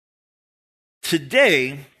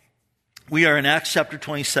Today, we are in Acts chapter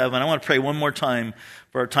 27. I want to pray one more time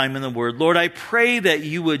for our time in the Word. Lord, I pray that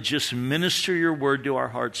you would just minister your Word to our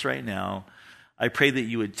hearts right now. I pray that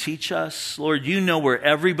you would teach us. Lord, you know where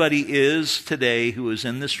everybody is today who is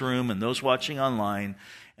in this room and those watching online.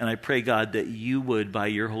 And I pray, God, that you would, by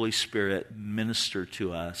your Holy Spirit, minister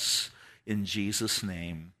to us. In Jesus'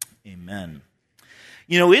 name, amen.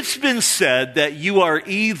 You know, it's been said that you are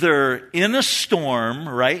either in a storm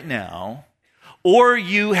right now, or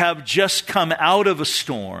you have just come out of a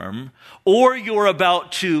storm, or you're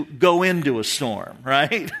about to go into a storm,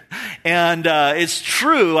 right? And it's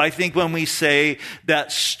true, I think, when we say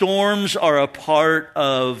that storms are a part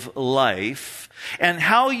of life. And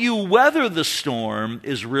how you weather the storm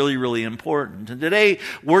is really, really important. And today,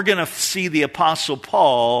 we're going to see the Apostle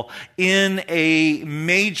Paul in a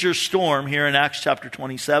major storm here in Acts chapter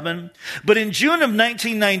 27. But in June of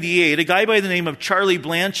 1998, a guy by the name of Charlie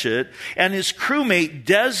Blanchett and his crewmate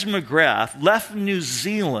Des McGrath left New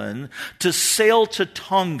Zealand to sail to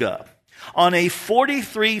Tonga on a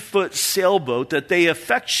 43-foot sailboat that they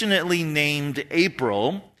affectionately named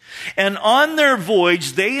April. And on their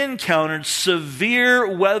voyage, they encountered severe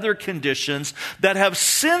weather conditions that have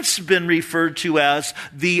since been referred to as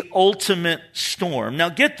the ultimate storm. Now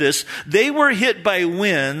get this, they were hit by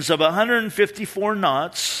winds of 154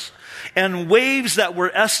 knots and waves that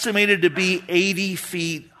were estimated to be 80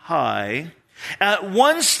 feet high. At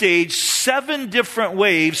one stage, 7 different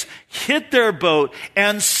waves hit their boat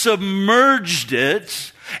and submerged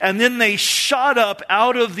it. And then they shot up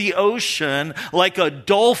out of the ocean like a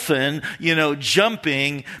dolphin,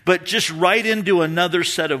 jumping, but just right into another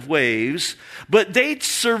set of waves. But they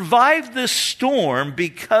survived this storm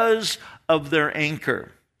because of their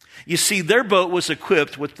anchor. You see, their boat was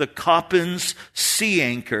equipped with the Coppens Sea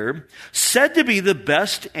Anchor, said to be the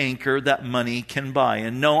best anchor that money can buy.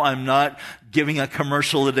 And no, I'm not giving a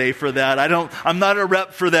commercial today for that. I'm not a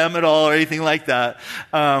rep for them at all or anything like that.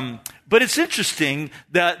 But it's interesting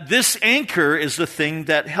that this anchor is the thing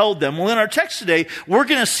that held them. Well, in our text today, we're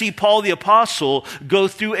going to see Paul the Apostle go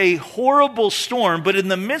through a horrible storm, but in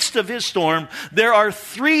the midst of his storm, there are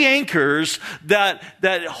 3 anchors that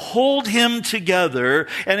hold him together,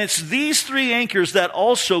 and it's these 3 anchors that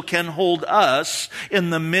also can hold us in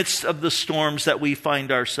the midst of the storms that we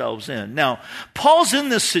find ourselves in. Now, Paul's in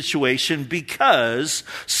this situation because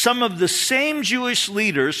some of the same Jewish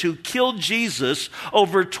leaders who killed Jesus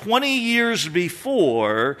over 20 years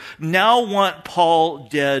before now want Paul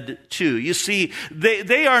dead too. You see,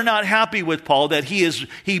 they are not happy with Paul that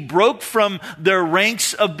he broke from their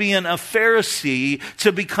ranks of being a Pharisee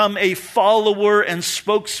to become a follower and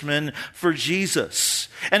spokesman for Jesus.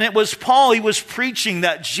 And it was Paul, he was preaching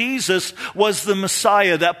that Jesus was the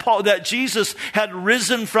Messiah, that Jesus had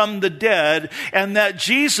risen from the dead, and that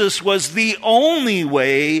Jesus was the only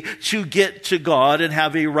way to get to God and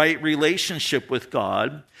have a right relationship with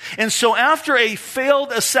God. And so after a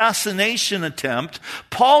failed assassination attempt,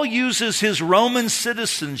 Paul uses his Roman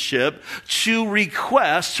citizenship to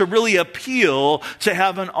really appeal to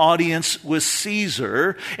have an audience with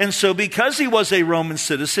Caesar. And so because he was a Roman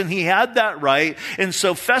citizen, he had that right. And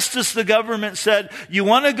so Festus, the government, said, you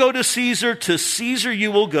want to go to Caesar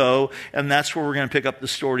you will go. And that's where we're going to pick up the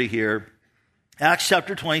story here. Acts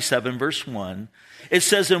chapter 27, verse 1. It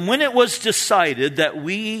says, and when it was decided that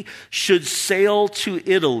we should sail to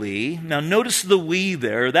Italy, now notice the we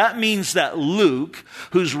there, that means that Luke,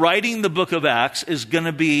 who's writing the book of Acts, is going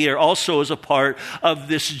to be, or also is a part of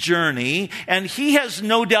this journey, and he has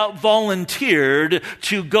no doubt volunteered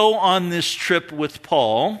to go on this trip with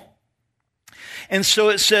Paul. And so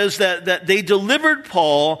it says that they delivered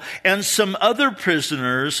Paul and some other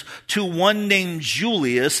prisoners to one named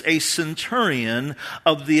Julius, a centurion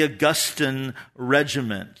of the Augustan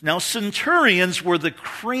regiment. Now, centurions were the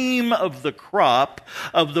cream of the crop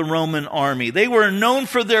of the Roman army. They were known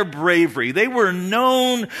for their bravery. They were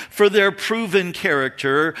known for their proven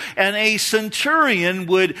character. And a centurion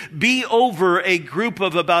would be over a group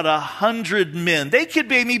of about 100 men. They could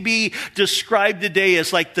maybe be described today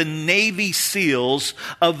as like the Navy SEALs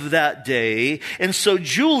of that day. And so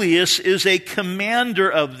Julius is a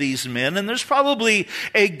commander of these men, and there's probably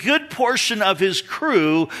a good portion of his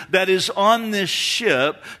crew that is on this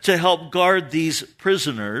ship to help guard these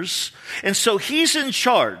prisoners. And so he's in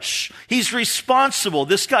charge. He's responsible,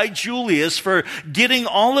 this guy Julius, for getting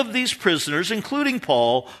all of these prisoners, including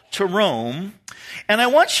Paul, to Rome. And I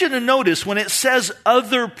want you to notice when it says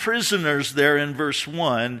other prisoners there in verse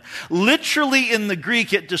 1, literally in the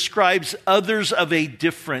Greek it describes others of a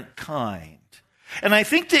different kind. And I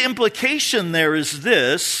think the implication there is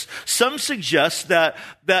this. Some suggest that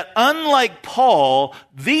unlike Paul,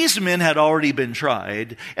 these men had already been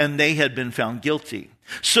tried and they had been found guilty.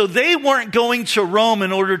 So they weren't going to Rome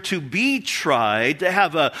in order to be tried, to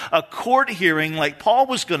have a court hearing like Paul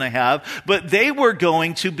was going to have, but they were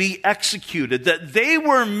going to be executed. That they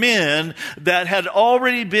were men that had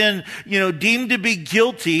already been, deemed to be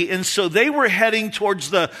guilty, and so they were heading towards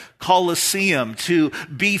the Colosseum to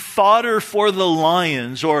be fodder for the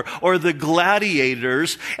lions or the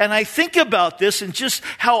gladiators. And I think about this and just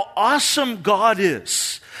how awesome God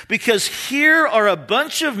is. Because here are a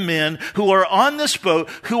bunch of men who are on this boat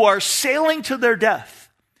who are sailing to their death.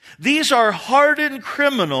 These are hardened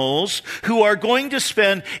criminals who are going to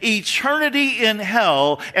spend eternity in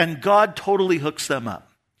hell, and God totally hooks them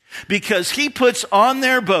up. Because he puts on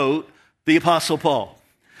their boat the Apostle Paul.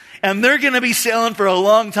 And they're going to be sailing for a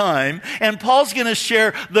long time. And Paul's going to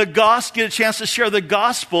share the gospel, get a chance to share the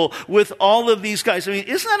gospel with all of these guys. I mean,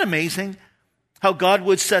 isn't that amazing how God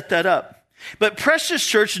would set that up? But precious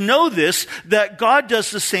church, know this, that God does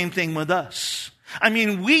the same thing with us. I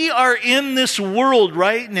mean, we are in this world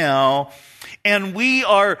right now, and we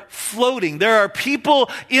are floating. There are people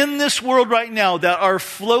in this world right now that are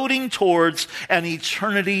floating towards an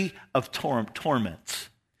eternity of torment.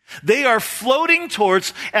 They are floating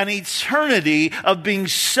towards an eternity of being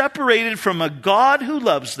separated from a God who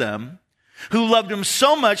loves them, who loved them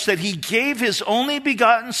so much that he gave his only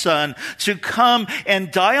begotten son to come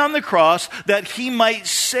and die on the cross that he might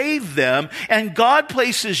save them. And God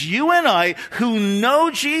places you and I who know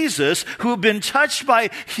Jesus, who have been touched by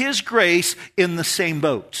his grace, in the same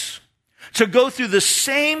boats. To go through the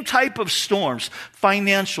same type of storms,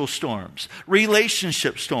 financial storms,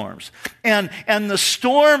 relationship storms, and the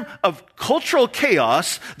storm of cultural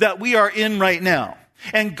chaos that we are in right now.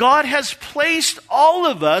 And God has placed all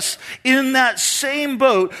of us in that same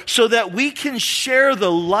boat so that we can share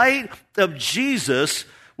the light of Jesus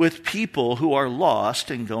with people who are lost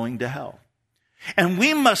and going to hell. And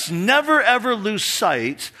we must never, ever lose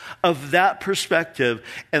sight of that perspective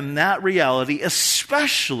and that reality,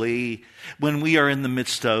 especially when we are in the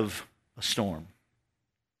midst of a storm.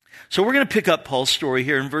 So we're going to pick up Paul's story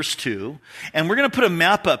here in verse 2, and we're going to put a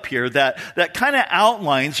map up here that kind of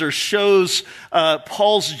outlines or shows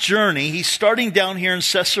Paul's journey. He's starting down here in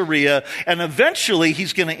Caesarea, and eventually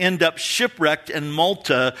he's going to end up shipwrecked in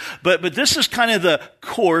Malta. But this is kind of the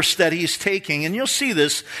course that he's taking, and you'll see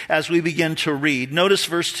this as we begin to read. Notice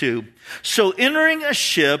verse 2. So entering a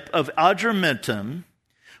ship of Adramyttium,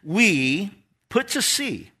 we put to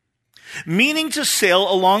sea, meaning to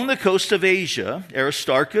sail along the coast of Asia.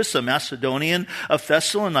 Aristarchus, a Macedonian of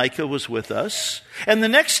Thessalonica, was with us. And the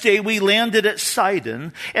next day we landed at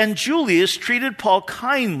Sidon, and Julius treated Paul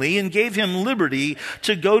kindly and gave him liberty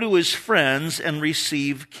to go to his friends and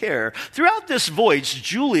receive care. Throughout this voyage,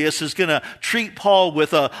 Julius is going to treat Paul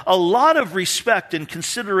with a lot of respect and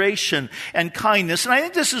consideration and kindness. And I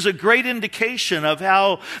think this is a great indication of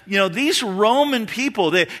how, these Roman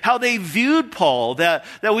people, how they viewed Paul, that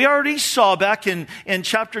we already saw back in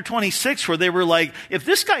chapter 26, where they were like, if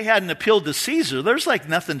this guy hadn't appealed to Caesar, there's like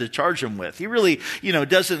nothing to charge him with. He really,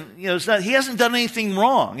 doesn't, he hasn't done anything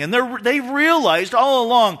wrong. And they realized all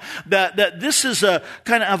along that this is a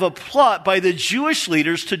kind of a plot by the Jewish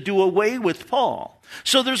leaders to do away with Paul.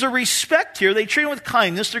 So there's a respect here. They treat him with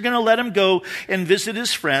kindness. They're going to let him go and visit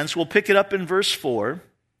his friends. We'll pick it up in verse 4.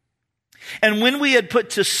 And when we had put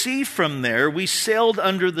to sea from there, we sailed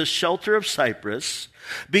under the shelter of Cyprus,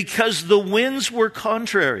 because the winds were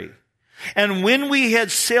contrary. And when we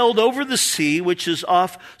had sailed over the sea, which is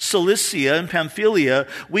off Cilicia and Pamphylia,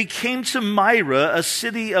 we came to Myra, a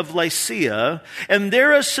city of Lycia, and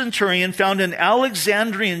there a centurion found an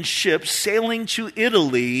Alexandrian ship sailing to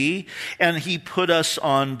Italy, and he put us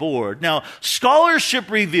on board. Now,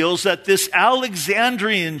 scholarship reveals that this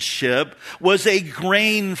Alexandrian ship was a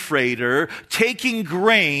grain freighter taking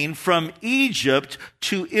grain from Egypt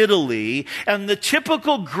to Italy, and the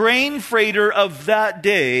typical grain freighter of that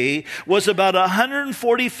day was about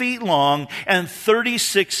 140 feet long and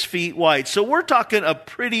 36 feet wide. So we're talking a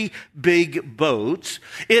pretty big boat.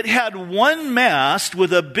 It had one mast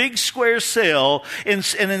with a big square sail, and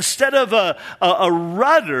instead of a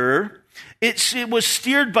rudder, it was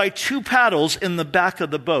steered by two paddles in the back of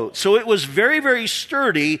the boat. So it was very, very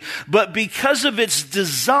sturdy, but because of its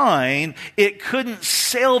design, it couldn't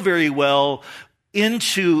sail very well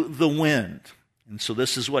into the wind. And so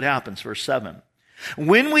this is what happens, verse 7.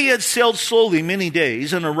 When we had sailed slowly many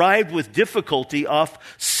days and arrived with difficulty off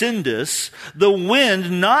Sindus, the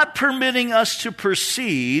wind not permitting us to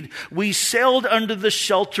proceed, we sailed under the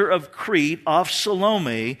shelter of Crete off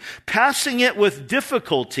Salome, passing it with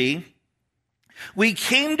difficulty. We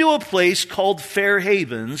came to a place called Fair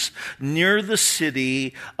Havens near the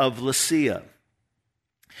city of Lasea.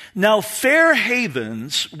 Now, Fair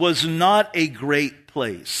Havens was not a great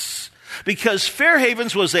place because Fair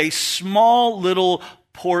Havens was a small little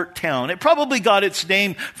port town. It probably got its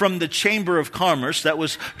name from the Chamber of Commerce that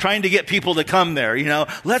was trying to get people to come there.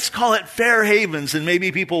 Let's call it Fair Havens and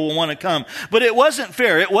maybe people will want to come. But it wasn't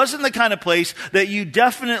fair. It wasn't the kind of place that you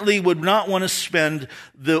definitely would not want to spend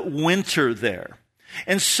the winter there.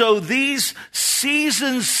 And so these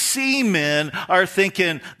seasoned seamen are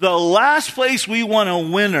thinking the last place we want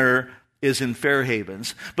to winter is in Fair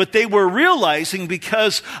Havens. But they were realizing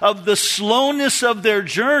because of the slowness of their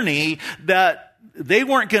journey that they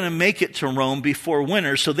weren't going to make it to Rome before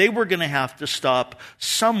winter, so they were going to have to stop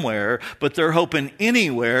somewhere, but they're hoping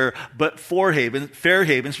anywhere but Fair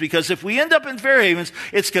Havens, because if we end up in Fair Havens,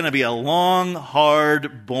 it's going to be a long,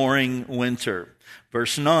 hard, boring winter.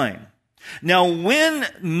 Verse 9. Now, when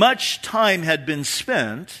much time had been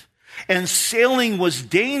spent, and sailing was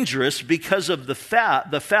dangerous because of the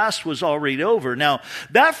fast was already over. Now,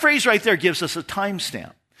 that phrase right there gives us a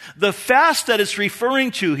timestamp. The fast that it's referring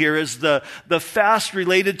to here is the fast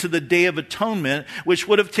related to the Day of Atonement, which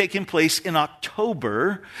would have taken place in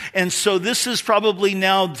October. And so this is probably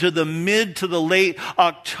now to the mid to the late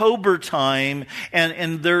October time.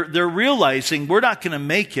 And they're realizing we're not going to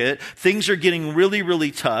make it. Things are getting really,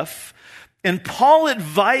 really tough. And Paul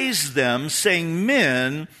advised them saying,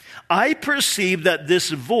 "Men, I perceive that this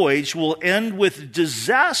voyage will end with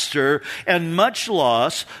disaster and much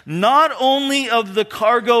loss, not only of the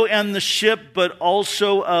cargo and the ship, but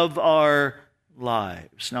also of our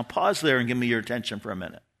lives." Now pause there and give me your attention for a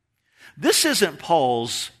minute. This isn't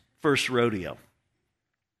Paul's first rodeo.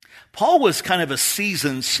 Paul was kind of a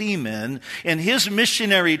seasoned seaman. In his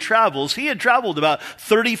missionary travels, he had traveled about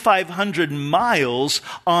 3,500 miles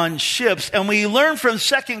on ships. And we learn from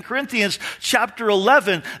 2 Corinthians chapter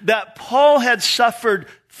 11 that Paul had suffered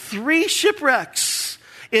 3 shipwrecks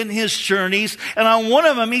in his journeys. And on one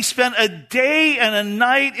of them, he spent a day and a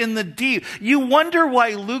night in the deep. You wonder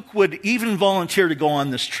why Luke would even volunteer to go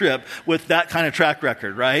on this trip with that kind of track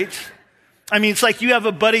record, right? I mean, it's like you have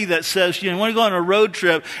a buddy that says, you want to go on a road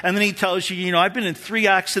trip, and then he tells you, I've been in 3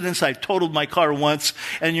 accidents, I've totaled my car once,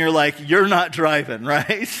 and you're like, you're not driving,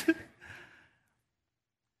 right?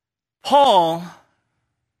 Paul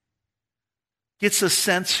gets a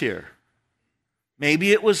sense here.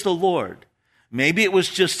 Maybe it was the Lord. Maybe it was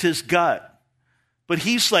just his gut. But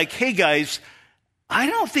he's like, hey guys, I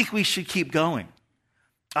don't think we should keep going.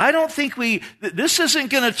 I don't think this isn't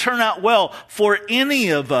going to turn out well for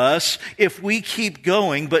any of us if we keep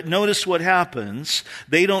going. But notice what happens.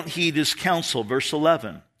 They don't heed his counsel. Verse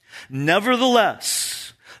 11. Nevertheless,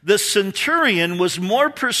 the centurion was more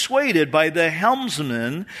persuaded by the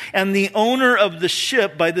helmsman and the owner of the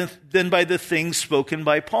ship than by the things spoken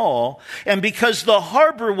by Paul. And because the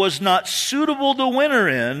harbor was not suitable to winter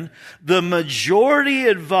in, the majority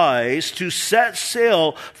advised to set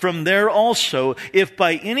sail from there also, if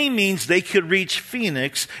by any means they could reach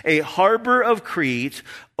Phoenix, a harbor of Crete,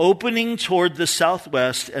 opening toward the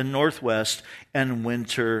southwest and northwest, and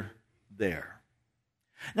winter there.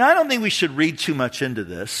 Now, I don't think we should read too much into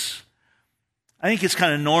this. I think it's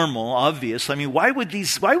kind of normal, obvious. I mean, why would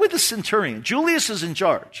the centurion, Julius is in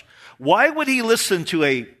charge, why would he listen to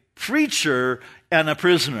a preacher and a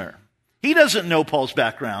prisoner? He doesn't know Paul's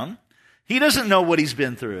background. He doesn't know what he's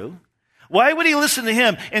been through. Why would he listen to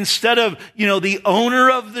him instead of, the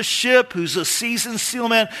owner of the ship who's a seasoned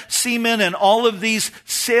seaman and all of these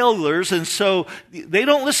sailors? And so they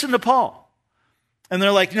don't listen to Paul. And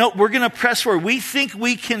they're like, no, we're going to press forward. We think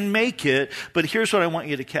we can make it, but here's what I want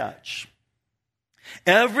you to catch.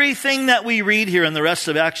 Everything that we read here in the rest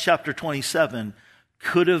of Acts chapter 27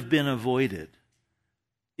 could have been avoided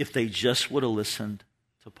if they just would have listened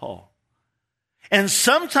to Paul. And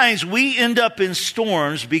sometimes we end up in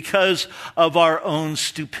storms because of our own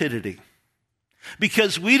stupidity,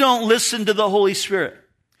 because we don't listen to the Holy Spirit.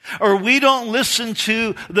 Or we don't listen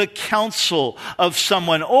to the counsel of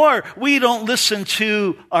someone, or we don't listen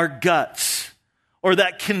to our guts or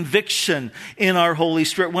that conviction in our Holy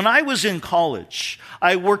Spirit. When I was in college,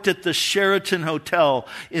 I worked at the Sheraton Hotel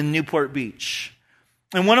in Newport Beach.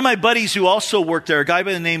 And one of my buddies who also worked there, a guy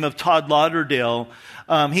by the name of Todd Lauderdale,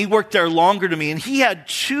 he worked there longer than me, and he had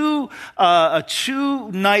a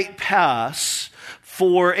 2-night pass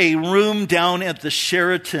for a room down at the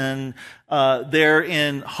Sheraton there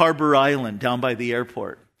in Harbor Island down by the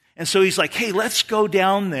airport. And so he's like, hey, let's go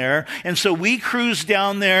down there. And so we cruise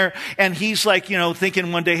down there, and he's like,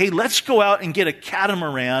 thinking one day, hey, let's go out and get a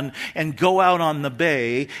catamaran and go out on the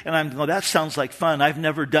bay. And I'm going, that sounds like fun. I've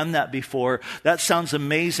never done that before. That sounds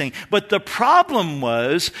amazing. But the problem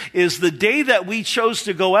is the day that we chose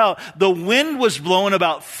to go out, the wind was blowing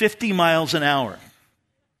about 50 miles an hour.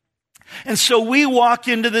 And so we walk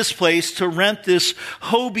into this place to rent this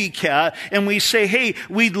Hobie cat, and we say, hey,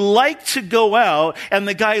 we'd like to go out. And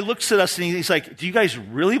the guy looks at us and he's like, do you guys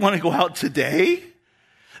really want to go out today?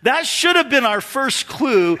 That should have been our first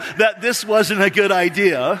clue that this wasn't a good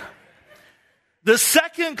idea. The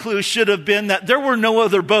second clue should have been that there were no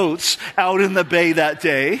other boats out in the bay that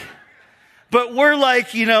day. But we're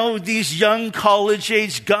like, these young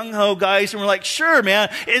college-age gung-ho guys, and we're like, sure, man,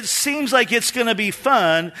 it seems like it's going to be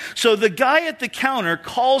fun. So the guy at the counter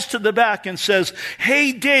calls to the back and says,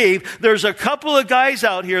 hey, Dave, there's a couple of guys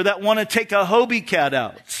out here that want to take a Hobie cat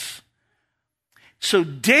out. So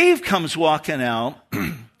Dave comes walking out,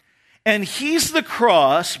 and he's the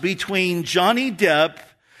cross between Johnny Depp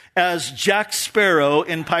as Jack Sparrow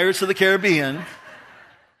in Pirates of the Caribbean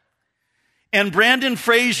and Brandon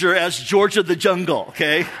Fraser as George of the Jungle,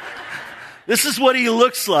 okay? This is what he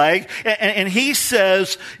looks like. And he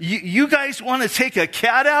says, you guys want to take a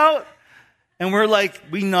cat out? And we're like,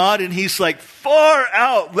 we nod, and he's like, far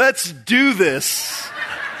out, let's do this.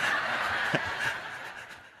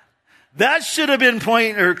 That should have been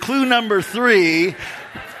clue number 3,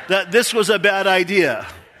 that this was a bad idea.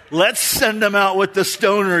 Let's send him out with the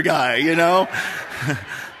stoner guy,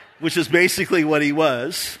 which is basically what he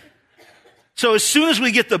was. So as soon as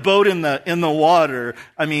we get the boat in the water,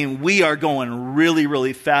 we are going really,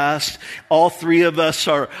 really fast. All 3 of us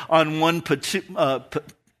are on one pontoon, or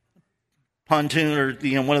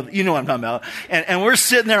one of what I'm talking about. And we're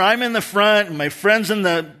sitting there. I'm in the front, and my friend's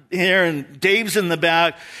here, and Dave's in the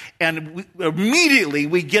back. And immediately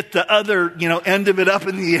we get the other, end of it up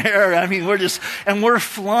in the air. We're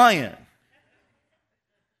flying.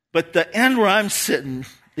 But the end where I'm sitting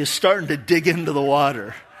is starting to dig into the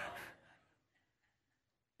water.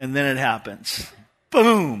 And then it happens.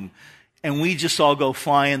 Boom. And we just all go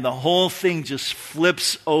flying. The whole thing just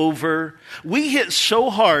flips over. We hit so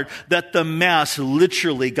hard that the mast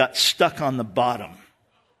literally got stuck on the bottom.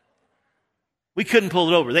 We couldn't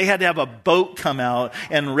pull it over. They had to have a boat come out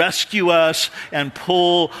and rescue us and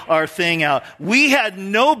pull our thing out. We had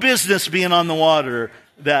no business being on the water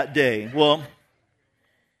that day. Well,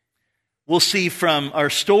 we'll see from our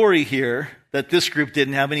story here that this group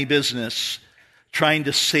didn't have any business trying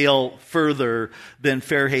to sail further than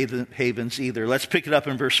Fair Havens either. Let's pick it up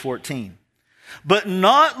in verse 14. But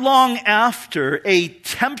not long after, a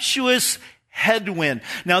tempestuous headwind.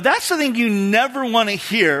 Now that's the thing you never want to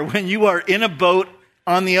hear when you are in a boat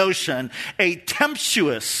on the ocean. A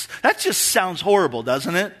tempestuous, that just sounds horrible,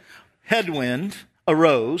 doesn't it? Headwind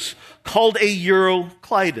arose, called a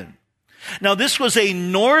Euroclydon. Now, this was a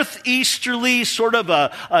northeasterly, sort of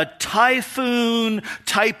a typhoon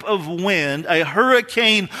type of wind, a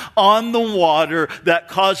hurricane on the water that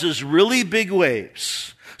causes really big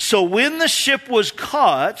waves. So when the ship was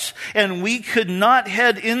caught and we could not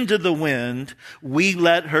head into the wind, we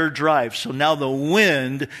let her drive. So now the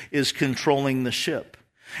wind is controlling the ship.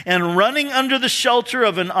 And running under the shelter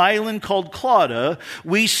of an island called Clauda,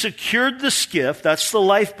 we secured the skiff, that's the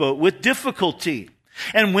lifeboat, with difficulty.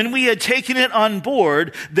 And when we had taken it on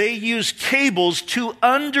board, they used cables to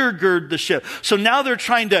undergird the ship. So now they're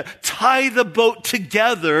trying to tie the boat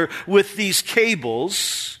together with these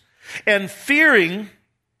cables. And fearing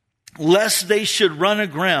lest they should run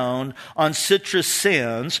aground on citrus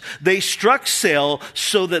sands, they struck sail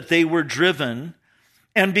so that they were driven.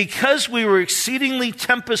 And because we were exceedingly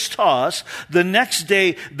tempest-tossed, the next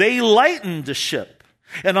day they lightened the ship.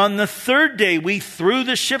 And on the 3rd day, we threw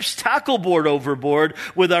the ship's tackle-board overboard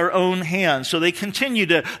with our own hands. So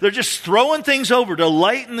they're just throwing things over to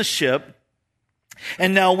lighten the ship.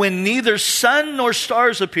 And now when neither sun nor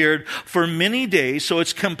stars appeared for many days, so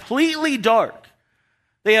it's completely dark,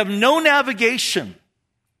 they have no navigation.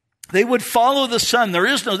 They would follow the sun.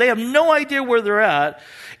 They have no idea where they're at.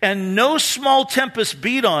 And no small tempest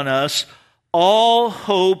beat on us. All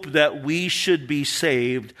hope that we should be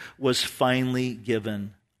saved was finally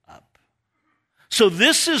given up. So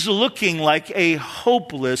this is looking like a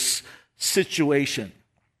hopeless situation.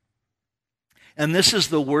 And this is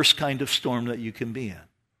the worst kind of storm that you can be in.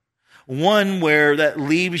 One where that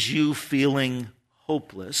leaves you feeling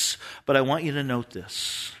hopeless. But I want you to note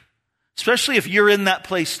this, especially if you're in that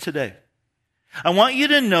place today. I want you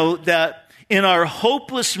to note that in our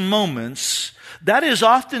hopeless moments, that is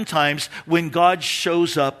oftentimes when God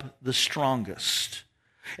shows up the strongest.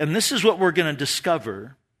 And this is what we're going to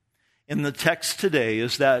discover in the text today,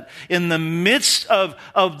 is that in the midst of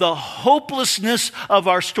the hopelessness of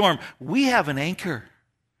our storm, we have an anchor.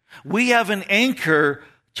 We have an anchor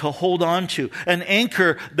to hold on to, an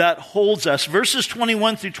anchor that holds us. Verses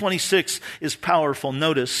 21 through 26 is powerful.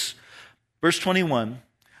 Notice, verse 21,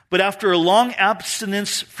 but after a long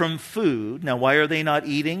abstinence from food, now why are they not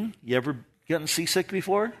eating? You ever gotten seasick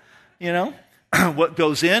before? You know? What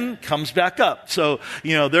goes in comes back up. So,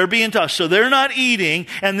 they're being tossed. So they're not eating.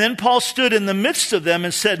 And then Paul stood in the midst of them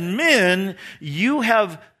and said, men, you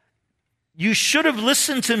should have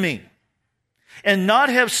listened to me and not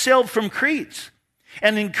have sailed from Crete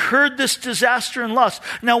and incurred this disaster and loss.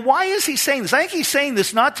 Now, why is he saying this? I think he's saying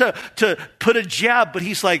this not to put a jab, but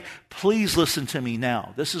he's like, please listen to me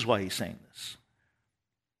now. This is why he's saying this.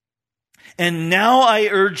 And now I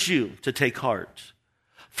urge you to take heart.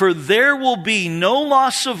 For there will be no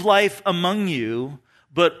loss of life among you,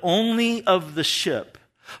 but only of the ship.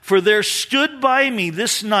 For there stood by me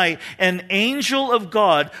this night an angel of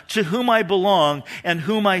God to whom I belong and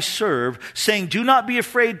whom I serve, saying, do not be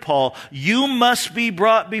afraid, Paul. You must be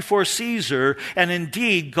brought before Caesar. And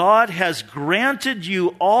indeed, God has granted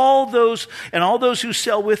you all those who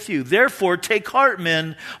sail with you. Therefore, take heart,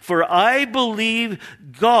 men, for I believe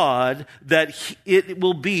God that it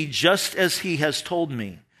will be just as he has told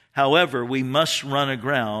me. However, we must run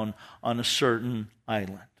aground on a certain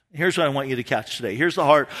island. Here's what I want you to catch today. Here's the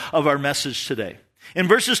heart of our message today. In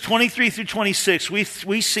verses 23 through 26, we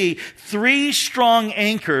see three strong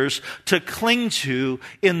anchors to cling to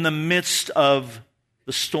in the midst of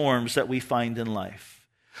the storms that we find in life.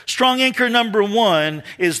 Strong anchor number one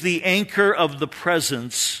is the anchor of the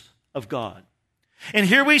presence of God. And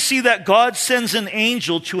here we see that God sends an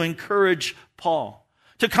angel to encourage Paul.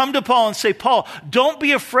 To come to Paul and say, Paul, don't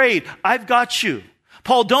be afraid. I've got you.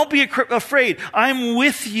 Paul, don't be afraid. I'm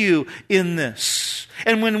with you in this.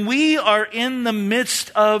 And when we are in the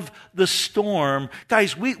midst of the storm,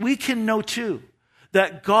 guys, we can know too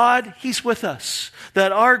that God, he's with us.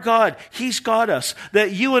 That our God, he's got us.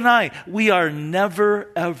 That you and I, we are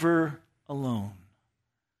never, ever alone.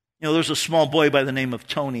 There's a small boy by the name of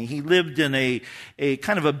Tony. He lived in a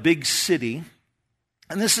kind of a big city.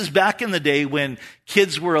 And this is back in the day when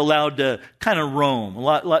kids were allowed to kind of roam, a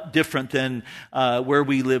lot different than where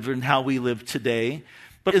we live and how we live today.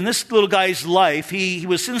 But in this little guy's life, he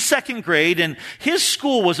was in second grade, and his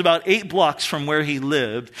school was about 8 blocks from where he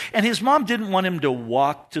lived. And his mom didn't want him to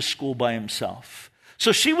walk to school by himself.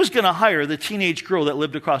 So she was going to hire the teenage girl that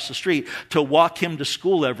lived across the street to walk him to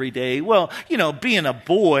school every day. Well, being a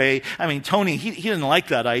boy, Tony, he didn't like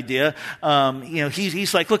that idea.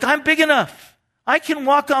 He's like, look, I'm big enough. I can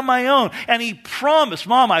walk on my own. And he promised,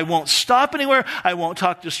 Mom, I won't stop anywhere. I won't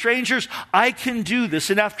talk to strangers. I can do this.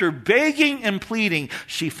 And after begging and pleading,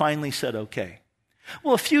 she finally said, okay.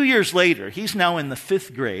 Well, a few years later, he's now in the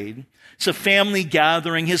 5th grade. It's a family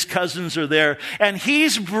gathering. His cousins are there. And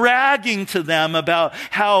he's bragging to them about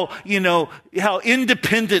how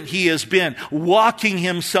independent he has been, walking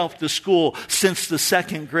himself to school since the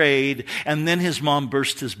 2nd grade. And then his mom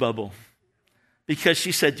burst his bubble. Because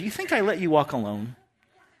she said, do you think I let you walk alone?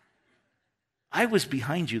 I was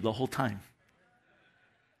behind you the whole time.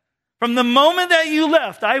 From the moment that you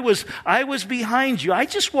left, I was behind you. I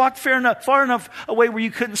just walked far enough away where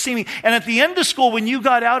you couldn't see me. And at the end of school, when you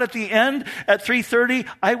got out at the end at 3:30,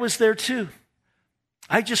 I was there too.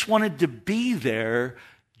 I just wanted to be there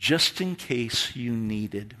just in case you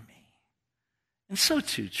needed me. And so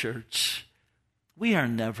too, church, we are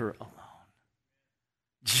never alone.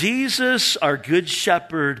 Jesus, our good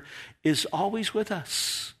shepherd, is always with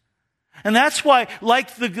us. And that's why,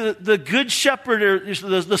 like the good shepherd, or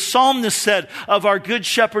the psalmist said of our good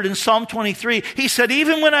shepherd in Psalm 23, he said,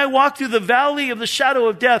 even when I walk through the valley of the shadow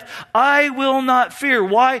of death, I will not fear.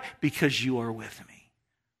 Why? Because you are with me.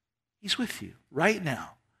 He's with you right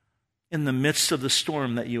now in the midst of the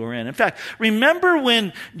storm that you are in. In fact, remember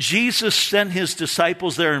when Jesus sent his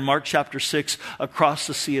disciples there in Mark chapter 6 across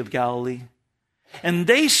the Sea of Galilee? And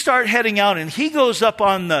they start heading out, and he goes up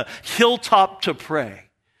on the hilltop to pray.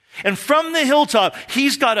 And from the hilltop,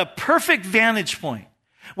 he's got a perfect vantage point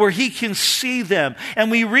where he can see them. And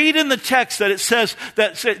we read in the text that it says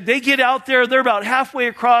that they get out there, they're about halfway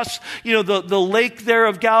across, the lake there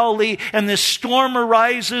of Galilee, and this storm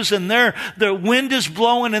arises, and the wind is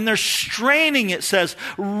blowing, and they're straining, it says,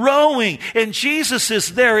 rowing. And Jesus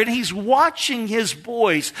is there, and he's watching his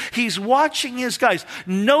boys. He's watching his guys,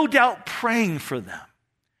 no doubt praying for them.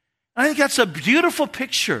 I think that's a beautiful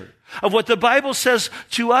picture of what the Bible says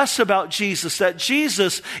to us about Jesus, that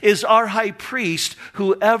Jesus is our high priest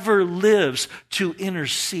who ever lives to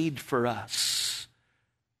intercede for us.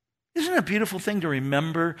 Isn't it a beautiful thing to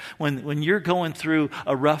remember when you're going through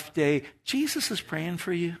a rough day? Jesus is praying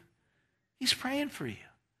for you. He's praying for you.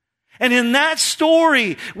 And in that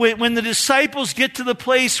story, when the disciples get to the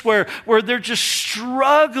place where they're just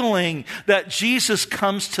struggling, that Jesus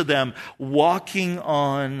comes to them walking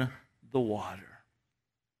on the water.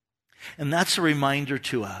 And that's a reminder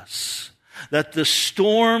to us that the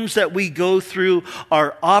storms that we go through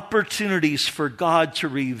are opportunities for God to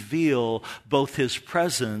reveal both His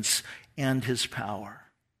presence and His power.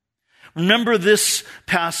 Remember this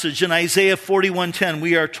passage in Isaiah 41:10.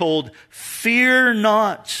 We are told, "Fear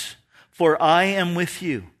not, for I am with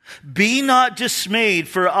you. Be not dismayed,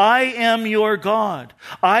 for I am your God.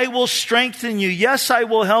 I will strengthen you. Yes, I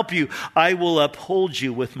will help you. I will uphold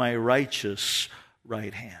you with my righteous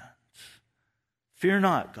right hand." Fear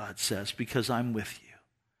not, God says, because I'm with you.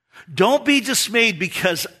 Don't be dismayed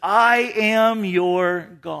because I am your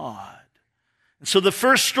God. And so the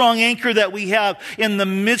first strong anchor that we have in the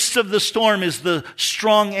midst of the storm is the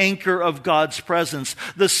strong anchor of God's presence.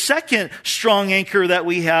 The second strong anchor that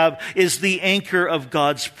we have is the anchor of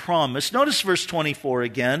God's promise. Notice verse 24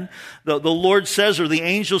 again. The Lord says, or the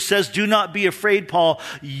angel says, "Do not be afraid, Paul.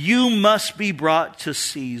 You must be brought to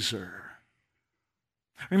Caesar."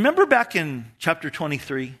 Remember back in chapter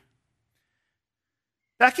 23?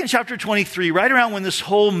 Back in chapter 23, right around when this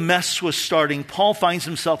whole mess was starting, Paul finds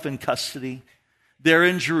himself in custody there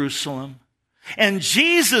in Jerusalem. And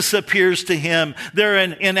Jesus appears to him there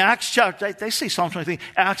in Acts chapter, they say Psalm 23,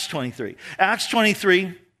 Acts 23. Acts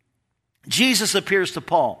 23, Jesus appears to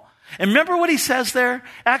Paul. And remember what he says there?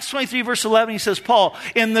 Acts 23 verse 11, he says, "Paul,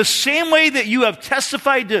 in the same way that you have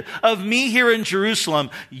testified of me here in Jerusalem,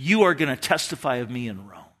 you are going to testify of me in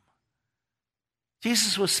Rome."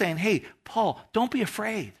 Jesus was saying, hey, Paul, don't be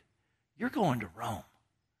afraid. You're going to Rome.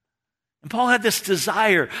 And Paul had this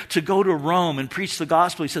desire to go to Rome and preach the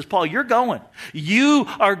gospel. He says, Paul, you're going. You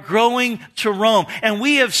are going to Rome. And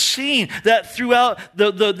we have seen that throughout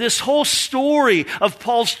this whole story of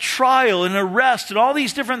Paul's trial and arrest and all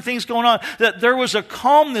these different things going on, that there was a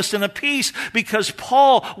calmness and a peace because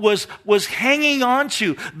Paul was hanging on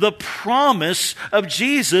to the promise of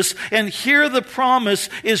Jesus. And here the promise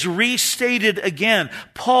is restated again.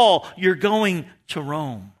 Paul, you're going to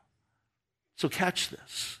Rome. So catch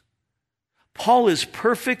this. Paul is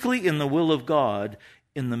perfectly in the will of God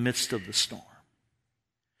in the midst of the storm.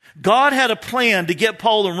 God had a plan to get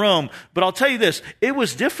Paul to Rome, but I'll tell you this, it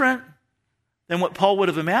was different than what Paul would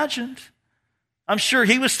have imagined. I'm sure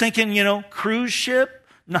he was thinking, cruise ship,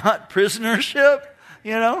 not prisoner ship,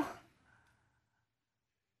 I'm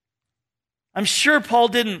sure Paul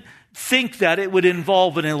didn't think that it would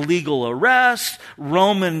involve an illegal arrest,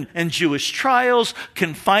 Roman and Jewish trials,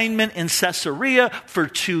 confinement in Caesarea for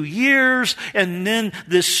 2 years, and then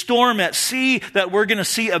this storm at sea that we're going to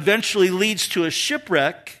see eventually leads to a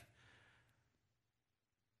shipwreck.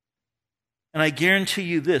 And I guarantee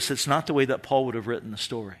you this, it's not the way that Paul would have written the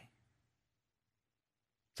story.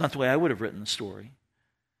 It's not the way I would have written the story.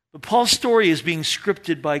 But Paul's story is being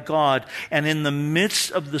scripted by God, and in the midst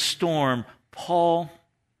of the storm, Paul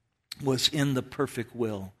was in the perfect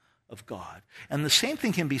will of God. And the same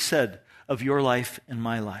thing can be said of your life and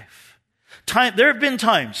my life. There have been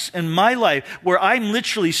times in my life where I'm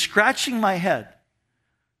literally scratching my head.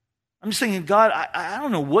 I'm just thinking, God, I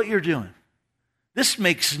don't know what you're doing. This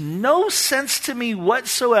makes no sense to me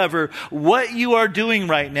whatsoever, what you are doing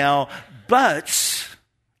right now, but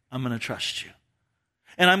I'm going to trust you.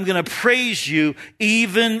 And I'm going to praise you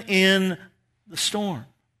even in the storm.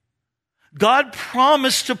 God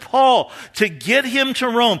promised to Paul to get him to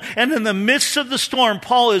Rome. And in the midst of the storm,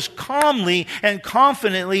 Paul is calmly and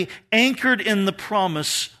confidently anchored in the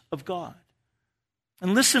promise of God.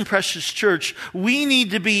 And listen, precious church, we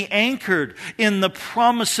need to be anchored in the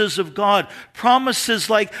promises of God. Promises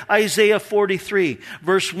like Isaiah 43,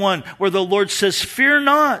 verse 1, where the Lord says, "Fear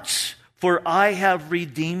not, for I have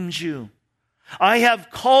redeemed you. I have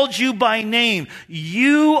called you by name.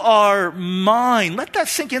 You are mine." Let that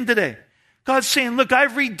sink in today. God's saying, look,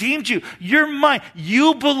 I've redeemed you. You're mine.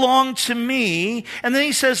 You belong to me. And then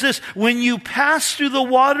he says this, when you pass through the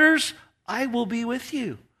waters, I will be with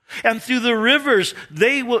you. And through the rivers,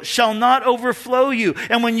 shall not overflow you.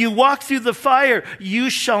 And when you walk through the fire, you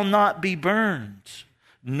shall not be burned,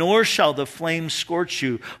 nor shall the flames scorch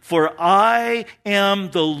you. For I am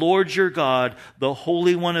the Lord your God, the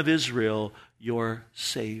Holy One of Israel, your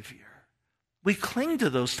Savior. We cling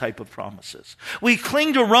to those type of promises. We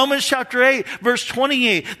cling to Romans chapter 8, verse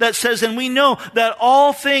 28, that says, and we know that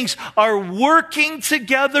all things are working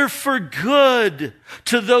together for good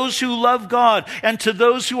to those who love God and to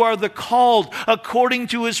those who are the called according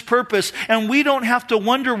to his purpose. And we don't have to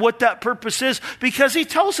wonder what that purpose is, because he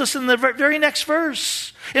tells us in the very next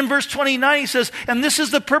verse. In verse 29, he says, and this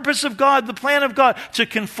is the purpose of God, the plan of God, to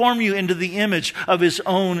conform you into the image of his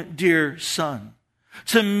own dear Son.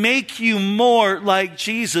 To make you more like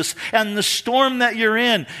Jesus. And the storm that you're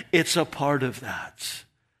in, it's a part of that.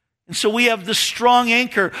 And so we have the strong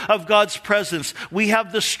anchor of God's presence. We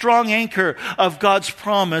have the strong anchor of God's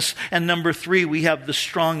promise. And number 3, we have the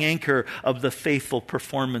strong anchor of the faithful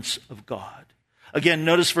performance of God. Again,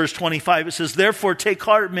 notice verse 25. It says, therefore take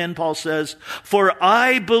heart, men, Paul says, for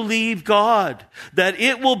I believe God, that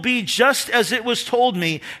it will be just as it was told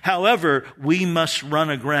me. However, we must run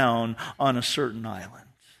aground on a certain island.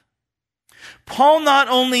 Paul not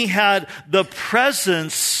only had the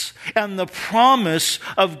presence and the promise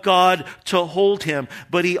of God to hold him,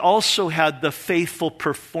 but he also had the faithful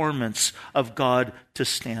performance of God to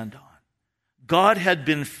stand on. God had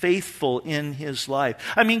been faithful in his life.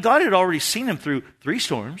 I mean, God had already seen him through 3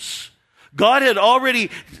 storms. God had already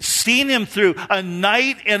seen him through a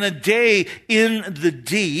night and a day in the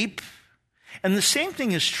deep. And the same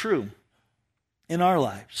thing is true in our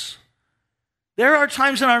lives. There are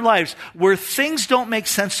times in our lives where things don't make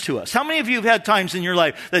sense to us. How many of you have had times in your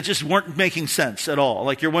life that just weren't making sense at all?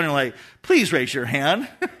 Like you're wondering, like, please raise your hand.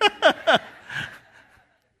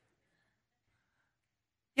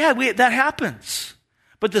 Yeah, that happens.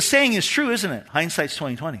 But the saying is true, isn't it? Hindsight's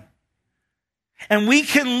 20/20. And we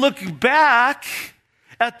can look back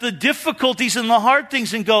at the difficulties and the hard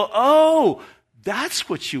things and go, oh, that's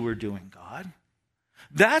what you were doing, God.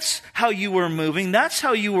 That's how you were moving. That's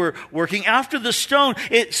how you were working. After the storm,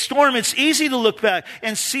 it's easy to look back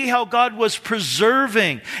and see how God was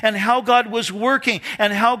preserving and how God was working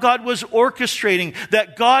and how God was orchestrating.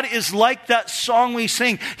 That God is like that song we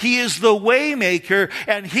sing. He is the way maker,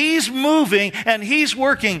 and he's moving and he's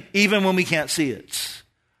working even when we can't see it.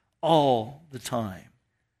 All the time.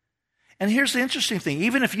 And here's the interesting thing.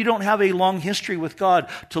 Even if you don't have a long history with God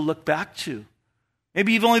to look back to,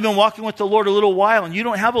 maybe you've only been walking with the Lord a little while and you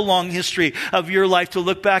don't have a long history of your life to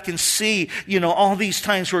look back and see, all these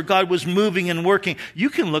times where God was moving and working. You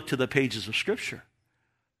can look to the pages of Scripture.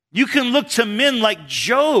 You can look to men like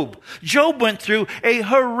Job. Job went through a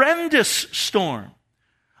horrendous storm.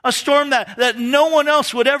 A storm that no one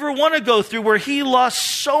else would ever want to go through, where he lost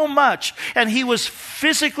so much and he was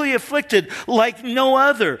physically afflicted like no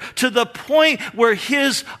other, to the point where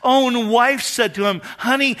his own wife said to him,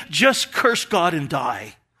 honey, just curse God and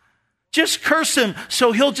die. Just curse him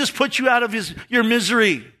so he'll just put you out of your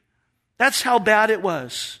misery. That's how bad it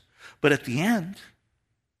was. But at the end,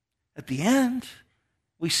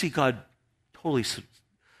 we see God totally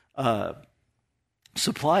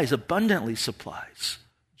abundantly supplies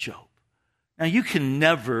Job. Now, you can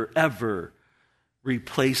never, ever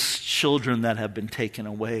replace children that have been taken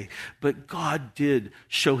away, but God did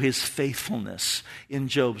show his faithfulness in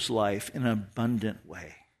Job's life in an abundant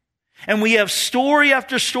way. And we have story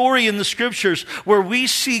after story in the Scriptures where we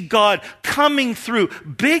see God coming through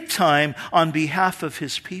big time on behalf of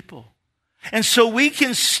his people. And so we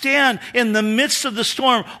can stand in the midst of the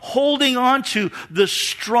storm holding on to the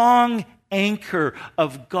strong anchor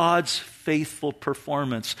of God's faithful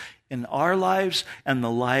performance in our lives and the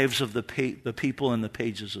lives of the people in the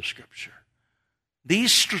pages of Scripture.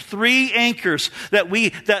 These 3 anchors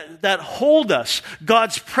that hold us,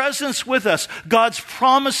 God's presence with us, God's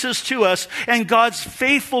promises to us, and God's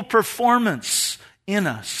faithful performance in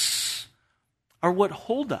us, are what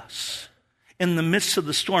hold us in the midst of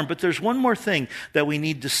the storm. But there's one more thing that we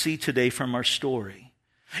need to see today from our story.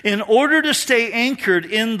 In order to stay anchored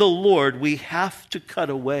in the Lord, we have to cut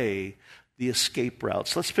away the escape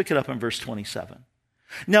routes. Let's pick it up in verse 27.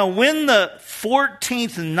 Now, when the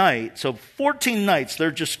 14th night, so 14 nights,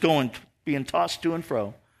 they're just being tossed to and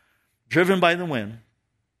fro, driven by the wind,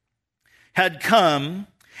 had come,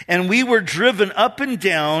 and we were driven up and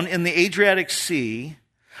down in the Adriatic Sea.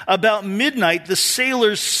 About midnight, the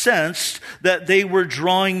sailors sensed that they were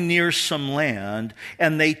drawing near some land,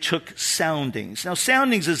 and they took soundings. Now,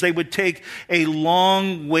 soundings is they would take a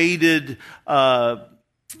long-weighted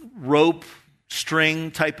rope, string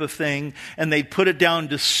type of thing, and they'd put it down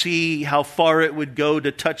to see how far it would go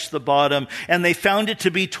to touch the bottom, and they found it to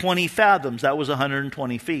be 20 fathoms. That was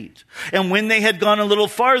 120 feet. And when they had gone a little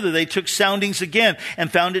farther, they took soundings again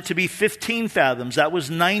and found it to be 15 fathoms. That was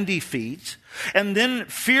 90 feet. And then,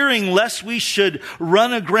 fearing lest we should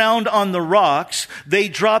run aground on the rocks, they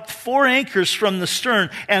dropped 4 anchors from the stern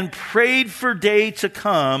and prayed for day to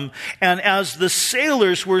come. And as the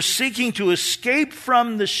sailors were seeking to escape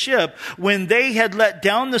from the ship, when they had let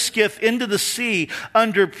down the skiff into the sea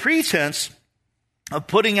under pretense of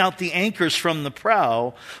putting out the anchors from the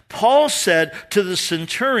prow, Paul said to the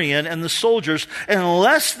centurion and the soldiers,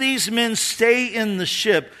 "Unless these men stay in the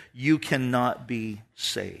ship, you cannot be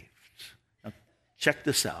saved." Now, check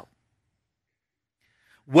this out.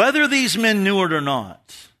 Whether these men knew it or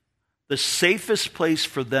not, the safest place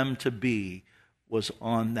for them to be was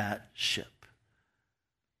on that ship.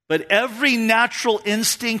 But every natural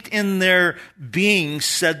instinct in their being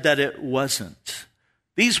said that it wasn't.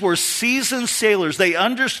 These were seasoned sailors. They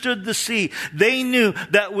understood the sea. They knew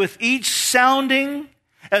that with each sounding,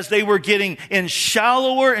 as they were getting in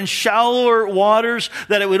shallower and shallower waters,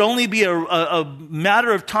 that it would only be a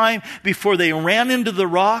matter of time before they ran into the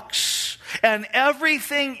rocks. And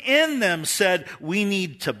everything in them said, we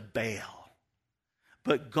need to bail.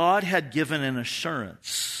 But God had given an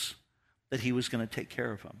assurance that he was going to take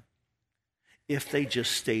care of them if they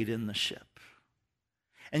just stayed in the ship.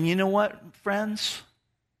 And you know what, friends?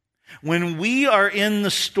 When we are in the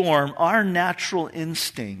storm, our natural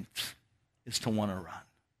instinct is to want to run.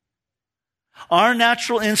 Our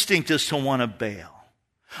natural instinct is to want to bail.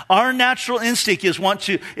 Our natural instinct is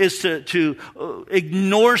to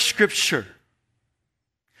ignore Scripture.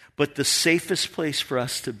 But the safest place for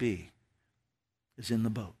us to be is in the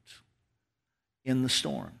boat, in the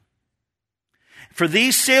storm. For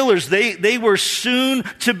these sailors, they were soon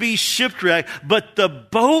to be shipwrecked, but the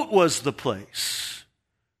boat was the place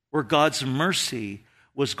where God's mercy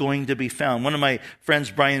was going to be found. One of my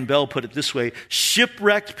friends, Brian Bell, put it this way: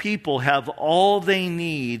 shipwrecked people have all they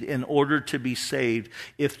need in order to be saved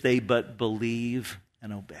if they but believe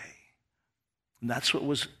and obey. And that's what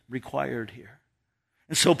was required here.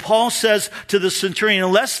 And so Paul says to the centurion,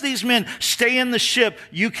 unless these men stay in the ship,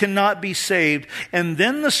 you cannot be saved. And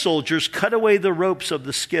then the soldiers cut away the ropes of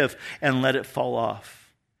the skiff and let it fall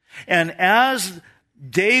off. And as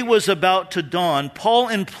day was about to dawn, Paul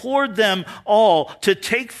implored them all to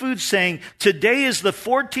take food, saying, today is the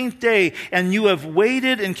 14th day, and you have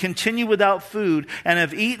waited and continue without food, and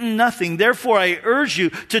have eaten nothing. Therefore I urge you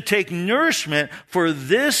to take nourishment, for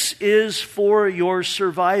this is for your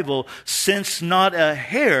survival, since not a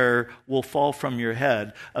hair will fall from your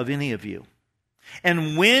head of any of you.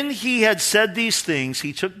 And when he had said these things,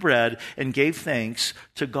 he took bread and gave thanks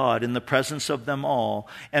to God in the presence of them all.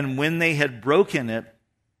 And when they had broken it,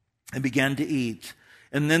 they began to eat.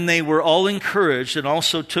 And then they were all encouraged and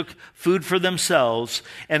also took food for themselves.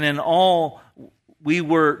 And in all, we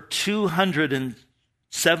were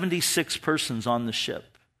 276 persons on the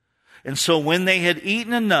ship. And so when they had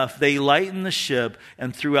eaten enough, they lightened the ship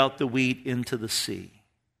and threw out the wheat into the sea.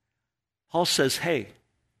 Paul says, hey,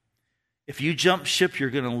 if you jump ship,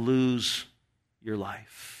 you're going to lose your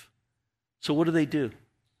life. So what do?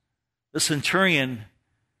 The centurion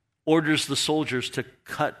orders the soldiers to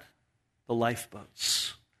cut the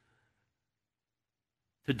lifeboats,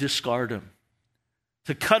 to discard them,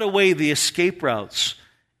 to cut away the escape routes,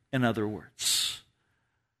 in other words.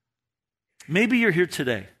 Maybe you're here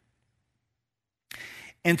today,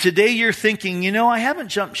 and today you're thinking, I haven't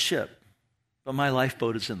jumped ship, but my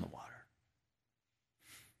lifeboat is in the water.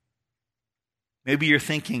 Maybe you're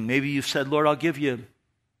thinking, maybe you've said, Lord, I'll give you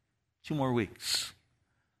 2 more weeks.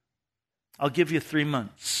 I'll give you 3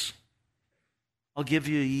 months. I'll give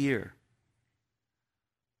you a year.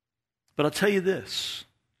 But I'll tell you this.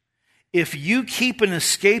 If you keep an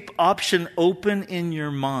escape option open in your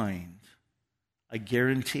mind, I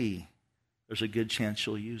guarantee there's a good chance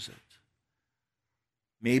you'll use it.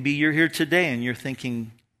 Maybe you're here today and you're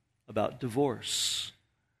thinking about divorce.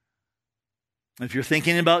 If you're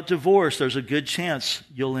thinking about divorce, there's a good chance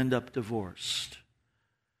you'll end up divorced.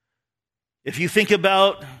 If you think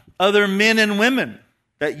about other men and women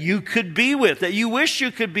that you could be with, that you wish you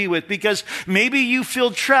could be with, because maybe you feel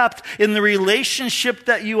trapped in the relationship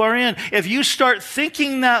that you are in. If you start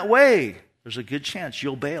thinking that way, there's a good chance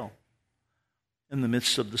you'll bail in the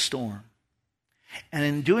midst of the storm. And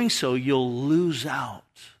in doing so, you'll lose out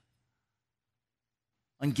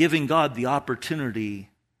on giving God the opportunity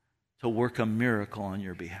to work a miracle on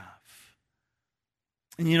your behalf.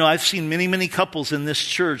 And I've seen many, many couples in this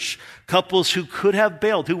church, couples who could have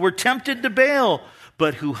bailed, who were tempted to bail,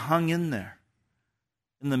 but who hung in there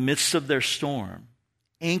in the midst of their storm,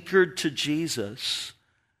 anchored to Jesus,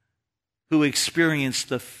 who experienced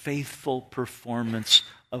the faithful performance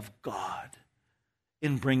of God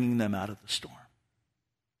in bringing them out of the storm.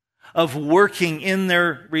 of working in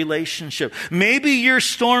their relationship. Maybe your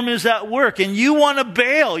storm is at work and you want to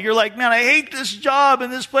bail. You're like, man, I hate this job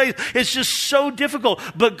and this place. It's just so difficult.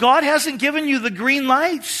 But God hasn't given you the green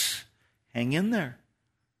lights. Hang in there.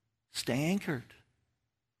 Stay anchored.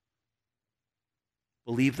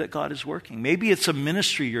 Believe that God is working. Maybe it's a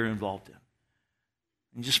ministry you're involved in.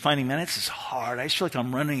 And just finding, man, it's just hard. I just feel like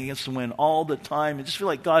I'm running against the wind all the time. I just feel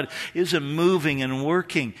like God isn't moving and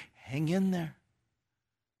working. Hang in there.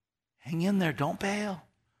 Hang in there. Don't bail.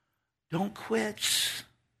 Don't quit.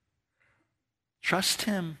 Trust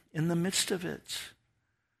Him in the midst of it.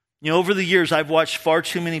 You know, over the years, I've watched far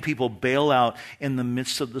too many people bail out in the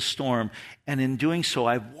midst of the storm. And in doing so,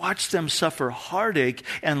 I've watched them suffer heartache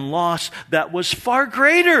and loss that was far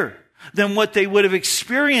greater than what they would have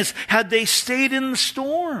experienced had they stayed in the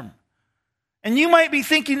storm. And you might be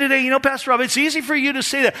thinking today, you know, Pastor Rob, it's easy for you to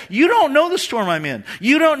say that. You don't know the storm I'm in.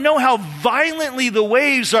 You don't know how violently the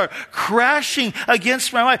waves are crashing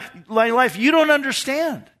against my life. You don't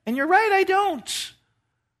understand. And you're right, I don't.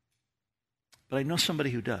 But I know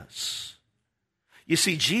somebody who does. You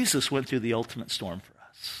see, Jesus went through the ultimate storm for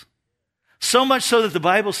us. So much so that the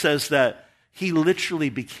Bible says that He literally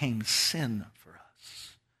became sin for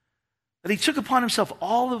us. That He took upon Himself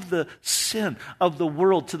all of the sin of the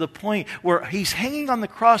world to the point where He's hanging on the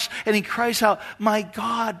cross and He cries out, my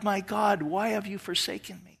God, why have you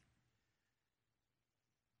forsaken me?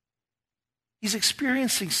 He's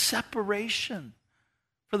experiencing separation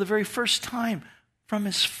for the very first time from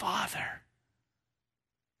His Father.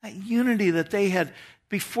 That unity that they had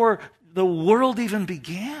before the world even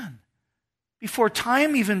began, before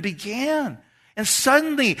time even began. And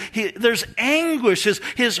suddenly there's anguish.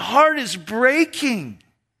 His heart is breaking.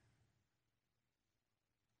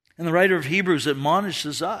 And the writer of Hebrews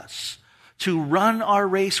admonishes us to run our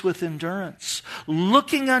race with endurance,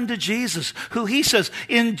 looking unto Jesus, who He says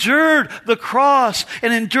endured the cross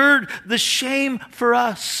and endured the shame for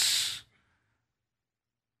us.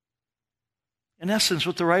 In essence,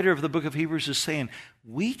 what the writer of the book of Hebrews is saying,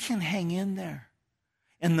 we can hang in there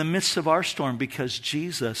in the midst of our storm because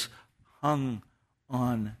Jesus hung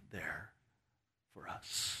on there for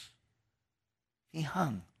us. He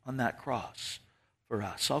hung on that cross for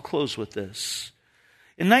us. I'll close with this.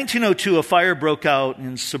 In 1902, a fire broke out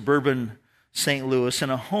in suburban St. Louis in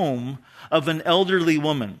a home of an elderly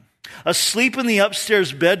woman. Asleep in the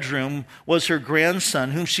upstairs bedroom was her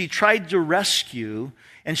grandson, whom she tried to rescue,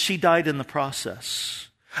 and she died in the process.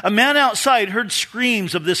 A man outside heard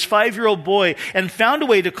screams of this 5-year-old boy and found a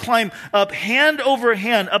way to climb up hand over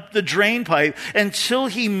hand up the drain pipe until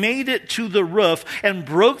he made it to the roof and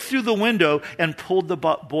broke through the window and pulled the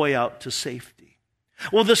boy out to safety.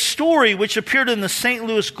 Well, the story, which appeared in the St.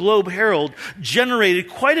 Louis Globe-Herald, generated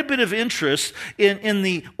quite a bit of interest in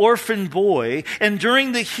the orphan boy. And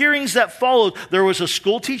during the hearings that followed, there was a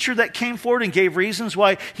school teacher that came forward and gave reasons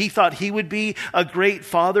why he thought he would be a great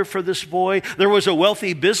father for this boy. There was a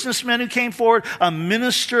wealthy businessman who came forward, a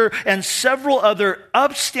minister, and several other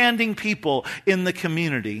upstanding people in the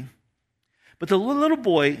community. But the little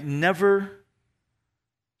boy never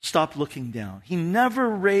stopped looking down. He never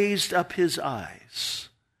raised up his eyes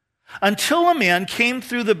until a man came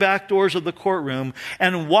through the back doors of the courtroom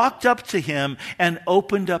and walked up to him and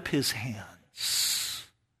opened up his hands.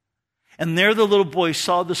 And there the little boy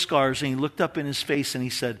saw the scars and he looked up in his face and he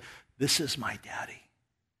said, "This is my daddy."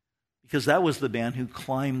 Because that was the man who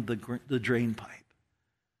climbed the drain pipe,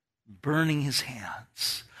 burning his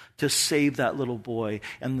hands to save that little boy.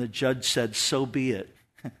 And the judge said, "So be it.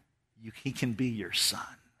 He can be your son."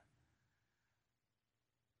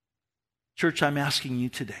 Church, I'm asking you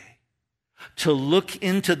today to look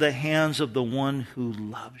into the hands of the one who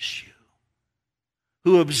loves you,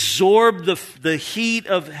 who absorbed the heat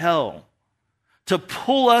of hell to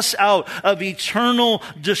pull us out of eternal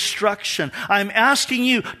destruction. I'm asking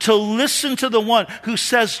you to listen to the one who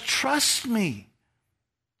says, "Trust me.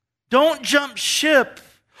 Don't jump ship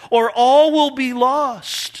or all will be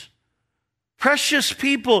lost." Precious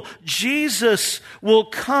people, Jesus will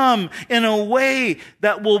come in a way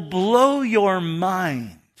that will blow your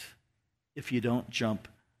mind if you don't jump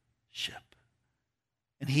ship.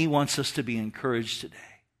 And He wants us to be encouraged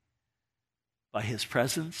today by His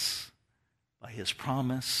presence, by His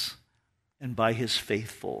promise, and by His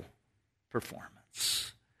faithful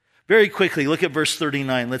performance. Very quickly, look at verse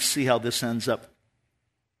 39. Let's see how this ends up.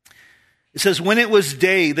 It says, "When it was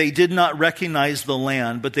day, they did not recognize the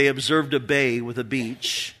land, but they observed a bay with a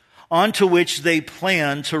beach, onto which they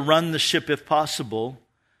planned to run the ship if possible.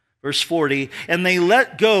 Verse 40, and they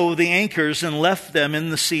let go the anchors and left them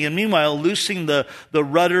in the sea. And meanwhile, loosing the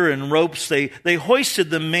rudder and ropes, they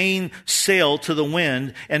hoisted the main sail to the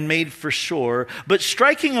wind and made for shore. But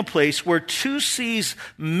striking a place where two seas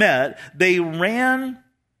met, they ran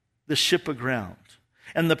the ship aground.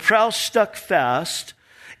 And the prow stuck fast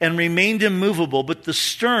and remained immovable, but the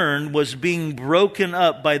stern was being broken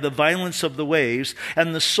up by the violence of the waves,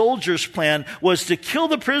 and the soldiers' plan was to kill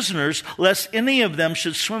the prisoners, lest any of them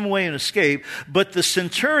should swim away and escape. But the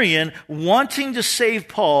centurion, wanting to save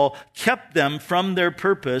Paul, kept them from their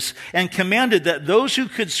purpose, and commanded that those who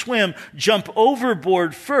could swim jump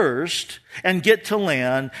overboard first and get to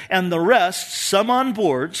land, and the rest, some on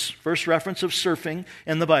boards, first reference of surfing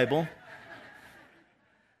in the Bible,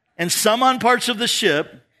 and some on parts of the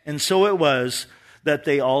ship. And so it was that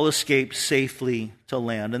they all escaped safely to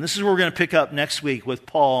land. And this is where we're going to pick up next week with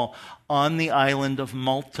Paul on the island of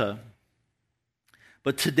Malta.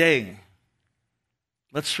 But today,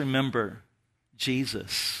 let's remember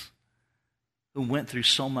Jesus, who went through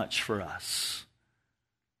so much for us,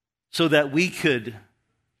 so that we could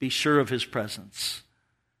be sure of his presence,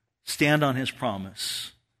 stand on his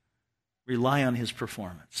promise, rely on his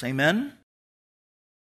performance. Amen?